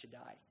let you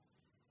die.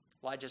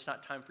 Elijah, it's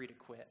not time for you to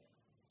quit.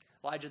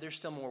 Elijah, there's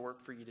still more work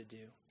for you to do.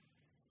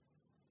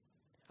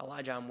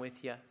 Elijah, I'm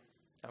with you.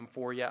 I'm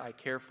for you. I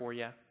care for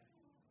you.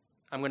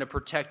 I'm going to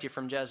protect you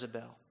from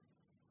Jezebel.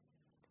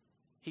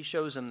 He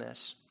shows them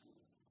this.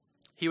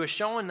 He was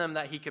showing them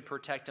that he could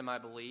protect them, I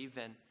believe,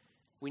 and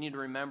we need to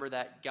remember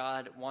that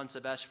God wants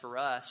the best for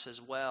us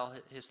as well.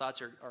 His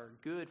thoughts are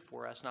good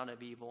for us, not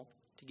of evil,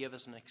 to give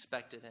us an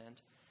expected end.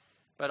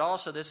 But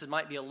also, this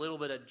might be a little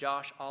bit of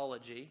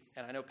Joshology,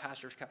 and I know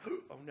pastors kind of,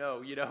 oh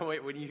no,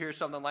 when you hear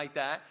something like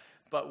that.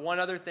 But one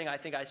other thing I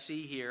think I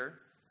see here,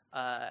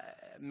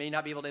 may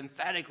not be able to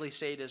emphatically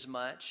say it as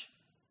much,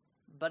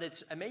 but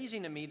it's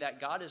amazing to me that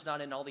God is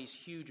not in all these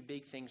huge,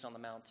 big things on the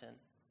mountain,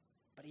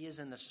 but he is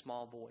in the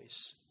small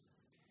voice.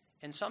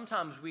 And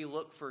sometimes we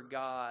look for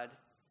God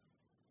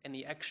in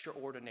the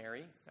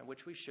extraordinary,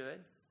 which we should,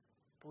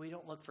 but we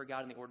don't look for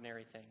God in the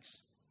ordinary things.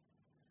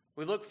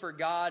 We look for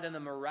God in the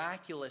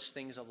miraculous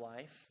things of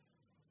life,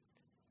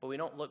 but we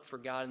don't look for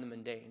God in the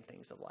mundane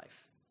things of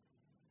life.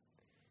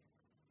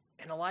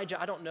 And Elijah,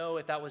 I don't know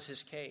if that was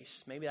his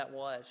case. Maybe that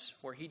was,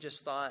 where he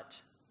just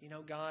thought,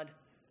 God,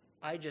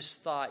 I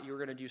just thought you were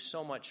going to do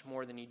so much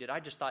more than you did. I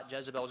just thought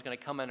Jezebel was going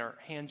to come on her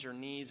hands or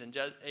knees, and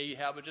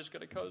Ahab was just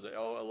going to come and say,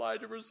 oh,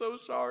 Elijah, we're so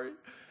sorry.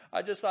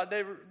 I just thought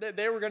they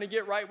were going to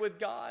get right with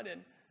God,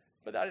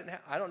 but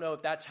I don't know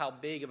if that's how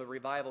big of a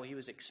revival he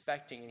was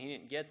expecting, and he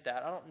didn't get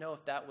that. I don't know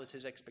if that was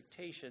his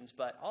expectations,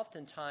 but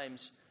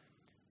oftentimes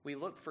we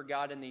look for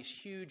God in these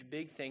huge,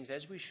 big things,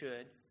 as we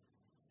should,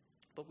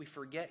 but we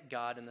forget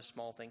God in the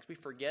small things. We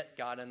forget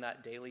God in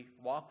that daily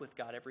walk with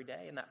God every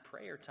day, in that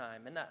prayer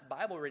time, in that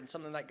Bible reading,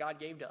 something that God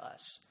gave to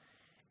us.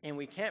 And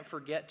we can't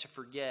forget.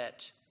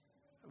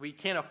 We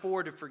can't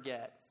afford to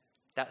forget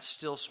that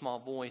still small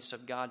voice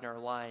of God in our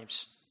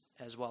lives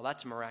as well.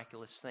 That's a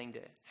miraculous thing to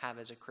have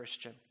as a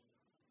Christian.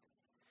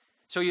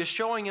 So he is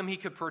showing him he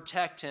could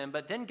protect him,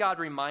 but then God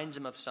reminds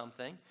him of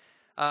something.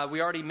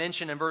 We already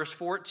mentioned in verse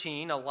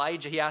 14,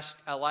 he asked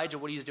Elijah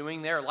what he's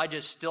doing there.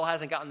 Elijah still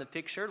hasn't gotten the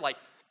picture, like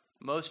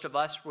most of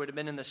us would have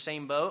been in the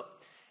same boat.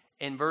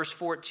 In verse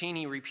 14,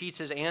 he repeats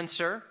his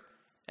answer,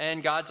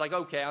 and God's like,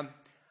 okay,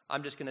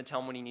 I'm just going to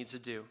tell him what he needs to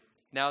do.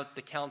 Now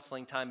the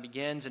counseling time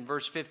begins. In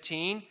verse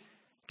 15,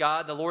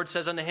 the Lord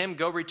says unto him,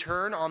 go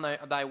return on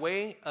thy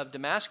way of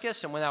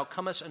Damascus, and when thou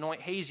comest, anoint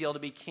Hazael to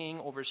be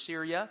king over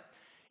Syria.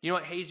 You know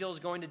what Hazael is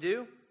going to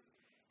do?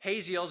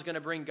 Hazael is going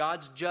to bring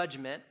God's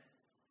judgment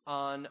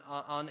on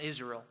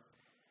Israel.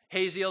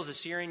 Hazael's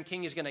Assyrian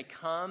king is going to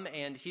come,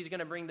 and he's going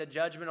to bring the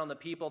judgment on the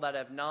people that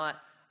have not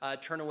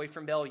turned away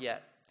from Baal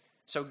yet.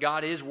 So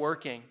God is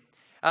working.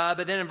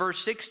 But then in verse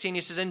 16,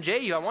 he says, and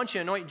Jehu, I want you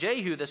to anoint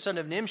Jehu, the son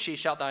of Nimshi,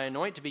 shalt thou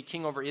anoint to be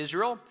king over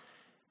Israel.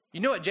 You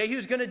know what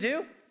Jehu's going to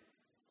do?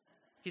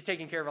 He's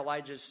taking care of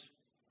Elijah's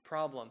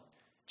problem.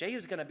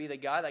 Jehu's going to be the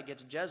guy that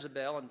gets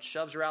Jezebel and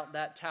shoves her out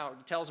that tower.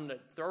 He tells him to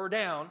throw her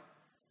down,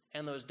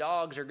 and those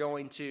dogs are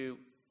going to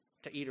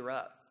eat her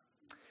up.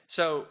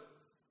 So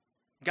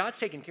God's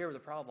taking care of the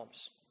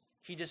problems.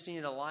 He just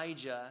needed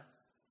Elijah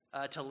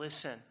to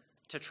listen,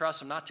 to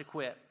trust him, not to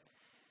quit.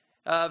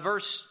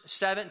 Verse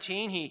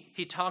 17,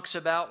 he talks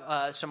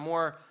about some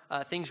more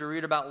things we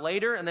read about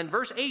later. And then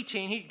verse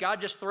 18,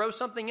 God just throws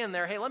something in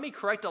there. Hey, let me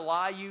correct a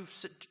lie.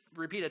 You've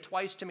repeated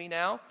twice to me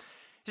now.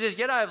 He says,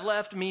 yet I have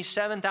left me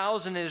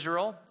 7,000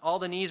 Israel, all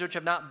the knees which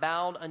have not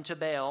bowed unto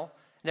Baal,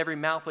 and every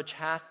mouth which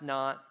hath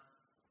not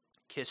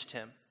kissed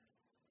him.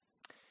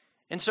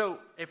 And so,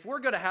 if we're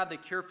going to have the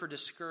cure for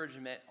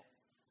discouragement,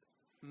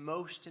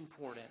 most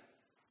important,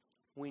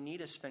 we need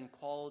to spend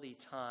quality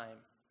time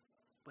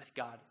with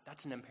God.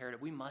 That's an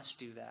imperative. We must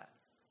do that.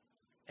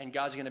 And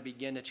God's going to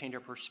begin to change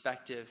our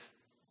perspective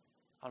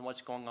on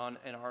what's going on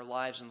in our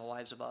lives and the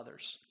lives of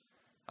others,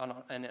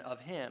 and of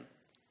Him.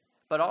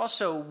 But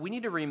also, we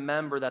need to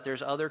remember that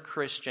there's other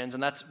Christians,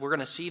 and we're going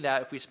to see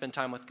that if we spend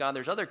time with God.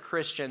 There's other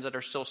Christians that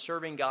are still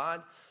serving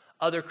God,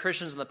 other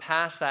Christians in the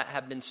past that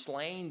have been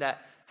slain,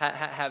 that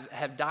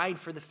have died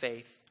for the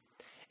faith.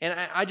 And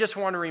I just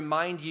want to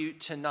remind you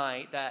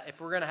tonight that if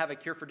we're going to have a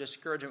cure for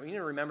discouragement, we need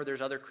to remember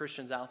there's other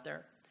Christians out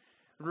there.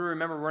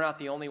 Remember, we're not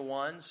the only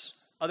ones.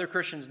 Other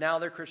Christians now,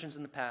 they're Christians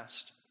in the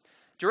past.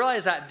 Do you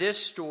realize that this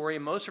story,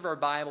 most of our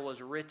Bible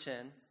was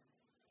written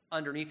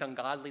underneath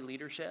ungodly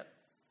leadership,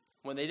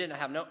 when they didn't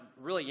have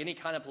really any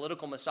kind of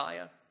political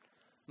Messiah?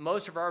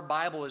 Most of our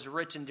Bible was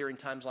written during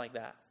times like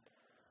that.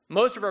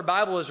 Most of our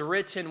Bible was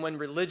written when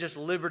religious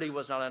liberty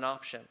was not an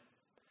option.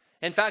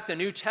 In fact, the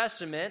New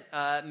Testament,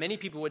 many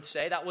people would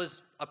say that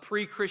was a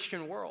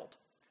pre-Christian world.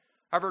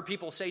 However,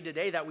 people say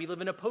today that we live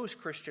in a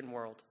post-Christian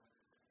world.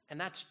 And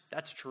that's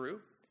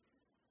true.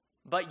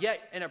 But yet,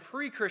 in a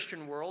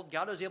pre-Christian world,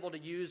 God was able to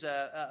use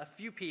a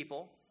few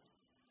people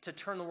to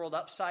turn the world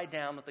upside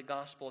down with the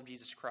gospel of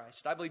Jesus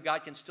Christ. I believe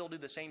God can still do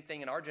the same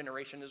thing in our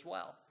generation as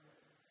well.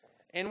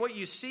 And what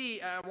you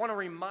see, I want to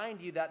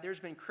remind you that there's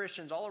been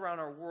Christians all around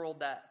our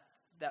world that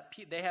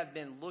they have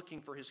been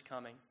looking for His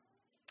coming.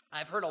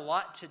 I've heard a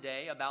lot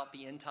today about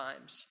the end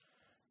times,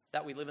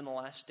 that we live in the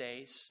last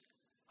days.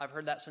 I've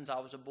heard that since I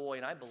was a boy,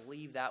 and I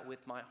believe that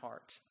with my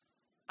heart.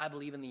 I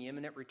believe in the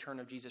imminent return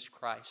of Jesus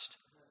Christ.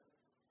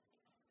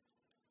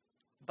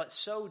 But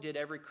so did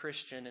every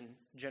Christian and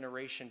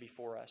generation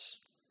before us.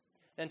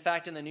 In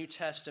fact, in the New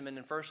Testament,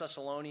 in 1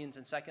 Thessalonians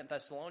and 2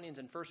 Thessalonians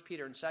and 1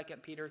 Peter and 2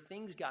 Peter,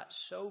 things got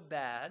so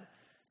bad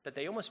that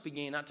they almost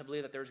began not to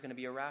believe that there was going to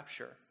be a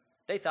rapture.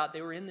 They thought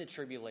they were in the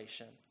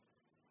tribulation.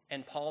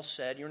 And Paul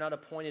said, you're not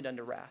appointed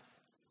unto wrath.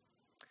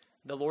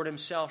 The Lord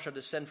Himself shall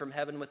descend from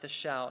heaven with a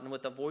shout and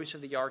with the voice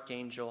of the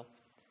archangel.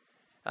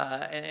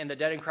 And the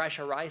dead in Christ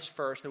shall rise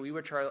first, and we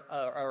which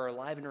are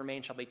alive and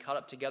remain shall be caught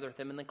up together with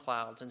them in the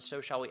clouds, and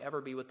so shall we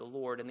ever be with the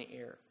Lord in the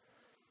air.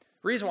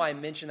 The reason why I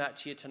mention that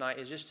to you tonight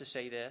is just to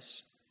say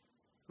this.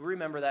 We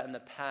remember that in the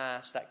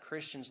past that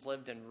Christians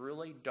lived in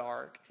really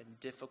dark and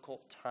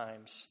difficult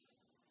times.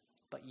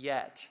 But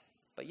yet,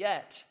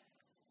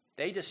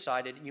 they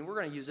decided, we're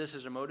going to use this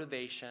as a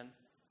motivation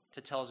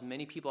to tell as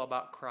many people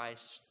about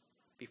Christ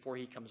before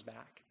He comes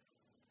back.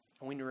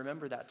 And we need to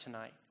remember that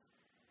tonight.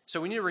 So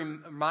we need to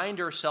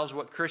remind ourselves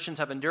what Christians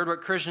have endured,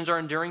 what Christians are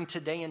enduring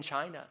today in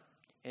China,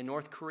 in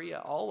North Korea,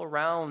 all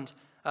around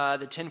the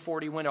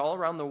 1040 window, all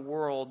around the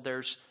world,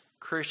 there's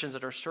Christians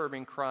that are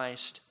serving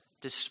Christ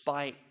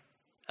despite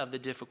of the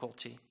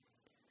difficulty.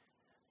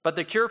 But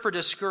the cure for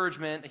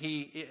discouragement,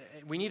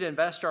 we need to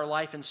invest our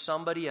life in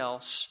somebody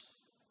else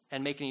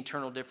and make an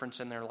eternal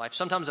difference in their life.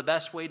 Sometimes the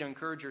best way to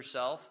encourage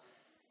yourself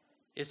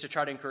is to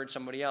try to encourage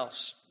somebody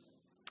else.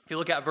 If you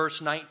look at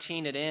verse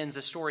 19,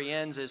 the story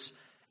ends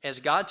as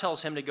God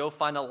tells him to go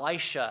find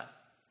Elisha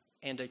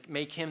and to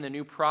make him the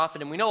new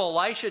prophet. And we know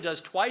Elisha does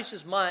twice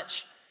as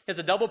much, as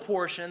a double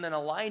portion, than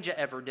Elijah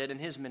ever did in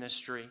his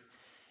ministry.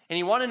 And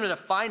he wanted him to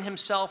find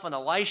himself in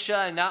Elisha.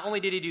 And not only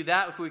did he do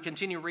that, if we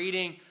continue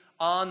reading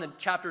on the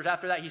chapters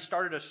after that, he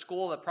started a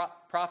school of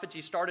prophets.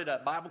 He started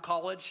a Bible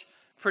college,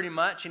 pretty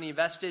much, and he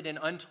invested in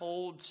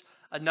untold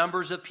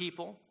numbers of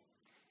people.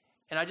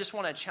 And I just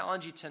want to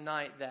challenge you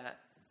tonight that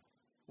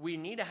we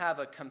need to have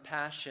a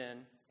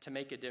compassion to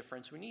make a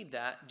difference. We need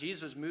that.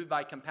 Jesus was moved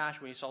by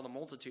compassion when He saw the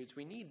multitudes.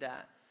 We need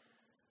that.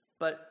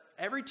 But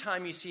every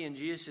time you see in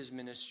Jesus'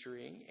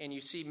 ministry, and you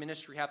see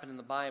ministry happen in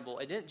the Bible,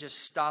 it didn't just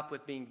stop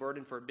with being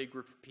burdened for a big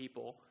group of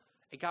people.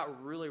 It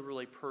got really,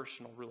 really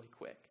personal really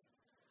quick.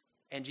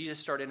 And Jesus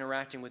started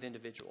interacting with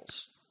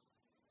individuals.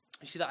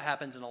 You see that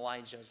happens in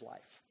Elijah's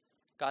life.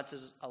 God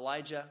says,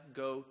 Elijah,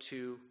 go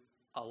to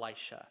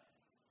Elisha.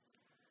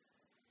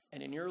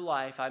 And in your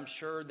life, I'm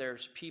sure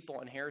there's people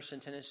in Harrison,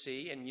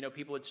 Tennessee, and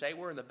people would say,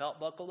 we're in the belt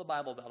buckle of the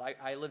Bible Belt.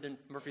 I lived in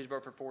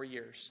Murfreesboro for 4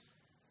 years.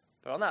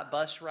 But on that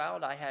bus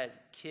route, I had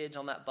kids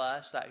on that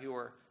bus who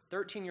were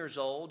 13 years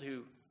old,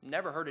 who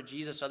never heard of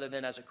Jesus other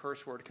than as a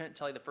curse word, couldn't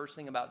tell you the first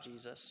thing about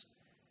Jesus.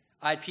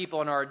 I had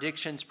people in our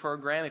addictions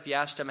program, if you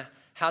asked them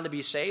how to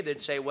be saved,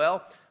 they'd say,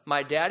 well,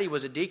 my daddy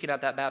was a deacon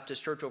at that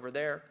Baptist church over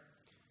there.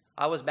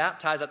 I was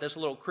baptized at this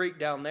little creek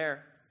down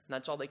there. And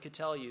that's all they could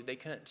tell you. They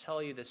couldn't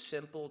tell you the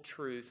simple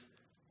truth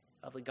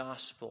of the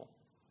gospel.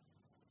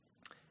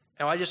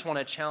 And I just want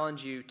to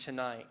challenge you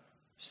tonight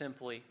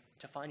simply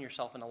to find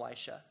yourself an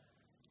Elisha.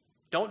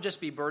 Don't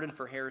just be burdened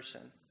for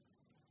Harrison.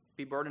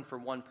 Be burdened for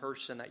one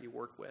person that you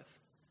work with.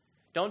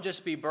 Don't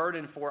just be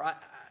burdened for,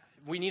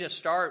 we need to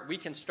start, we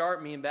can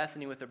start, me and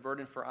Bethany, with a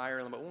burden for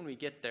Ireland, but when we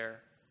get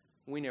there,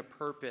 we need a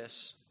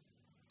purpose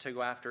to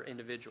go after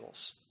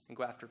individuals and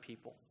go after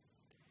people.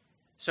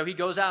 So he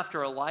goes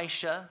after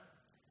Elisha.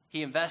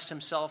 He invests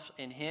himself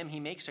in him. He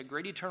makes a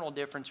great eternal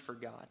difference for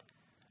God.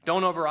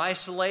 Don't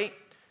over-isolate.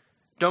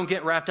 Don't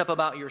get wrapped up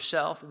about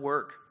yourself.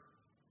 Work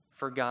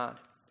for God.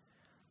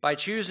 By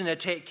choosing to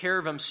take care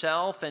of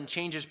himself and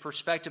change his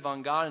perspective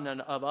on God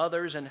and of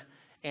others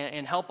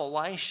and help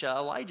Elisha,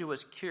 Elijah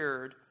was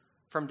cured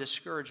from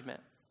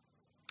discouragement.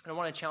 And I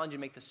want to challenge you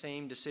to make the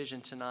same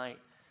decision tonight.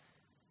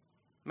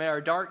 May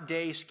our dark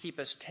days keep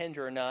us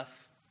tender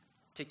enough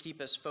to keep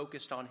us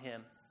focused on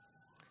him.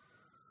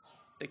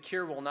 The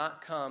cure will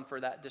not come for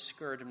that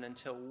discouragement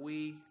until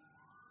we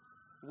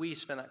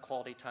spend that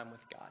quality time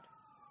with God.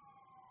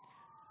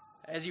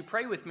 As you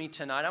pray with me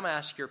tonight, I'm going to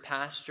ask your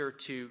pastor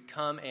to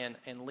come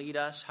and lead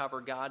us however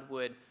God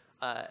would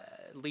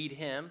lead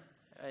him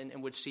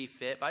and would see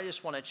fit. But I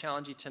just want to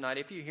challenge you tonight.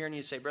 If you're here and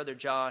you say, Brother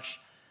Josh,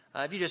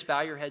 if you just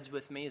bow your heads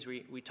with me as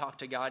we talk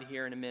to God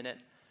here in a minute,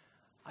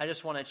 I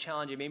just want to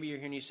challenge you. Maybe you're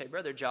here and you say,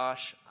 Brother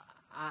Josh,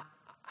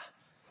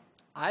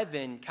 I've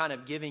been kind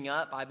of giving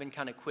up. I've been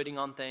kind of quitting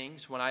on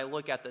things. When I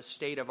look at the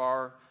state of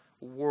our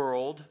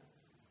world,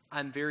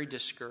 I'm very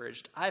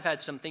discouraged. I've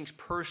had some things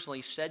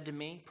personally said to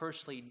me,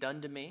 personally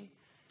done to me,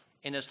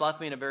 and it's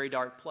left me in a very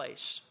dark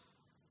place.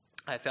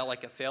 I felt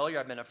like a failure.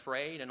 I've been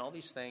afraid and all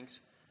these things.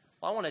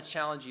 Well, I want to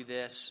challenge you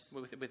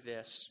with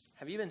this.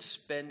 Have you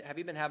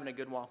been having a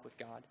good walk with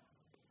God?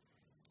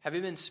 Have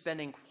you been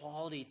spending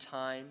quality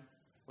time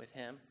with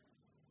him?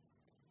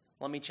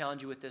 Let me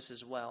challenge you with this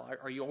as well.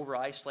 Are you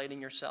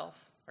over-isolating yourself?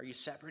 Are you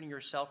separating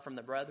yourself from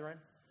the brethren?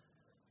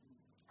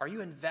 Are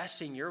you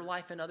investing your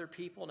life in other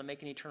people to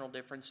make an eternal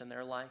difference in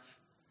their life?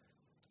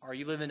 Are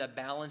you living a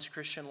balanced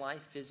Christian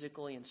life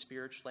physically and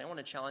spiritually? I want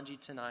to challenge you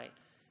tonight.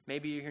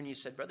 Maybe you're here and you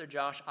said, Brother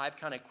Josh, I've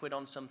kind of quit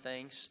on some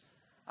things.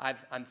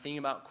 I'm thinking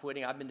about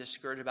quitting. I've been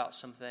discouraged about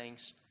some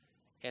things.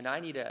 And I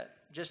need to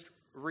just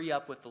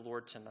re-up with the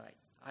Lord tonight.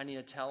 I need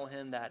to tell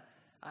him that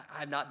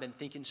I've not been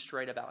thinking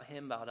straight about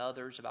him, about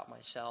others, about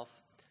myself.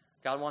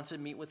 God wants to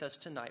meet with us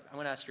tonight. I'm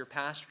going to ask your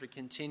pastor to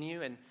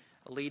continue and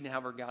lead in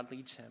however God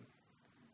leads him.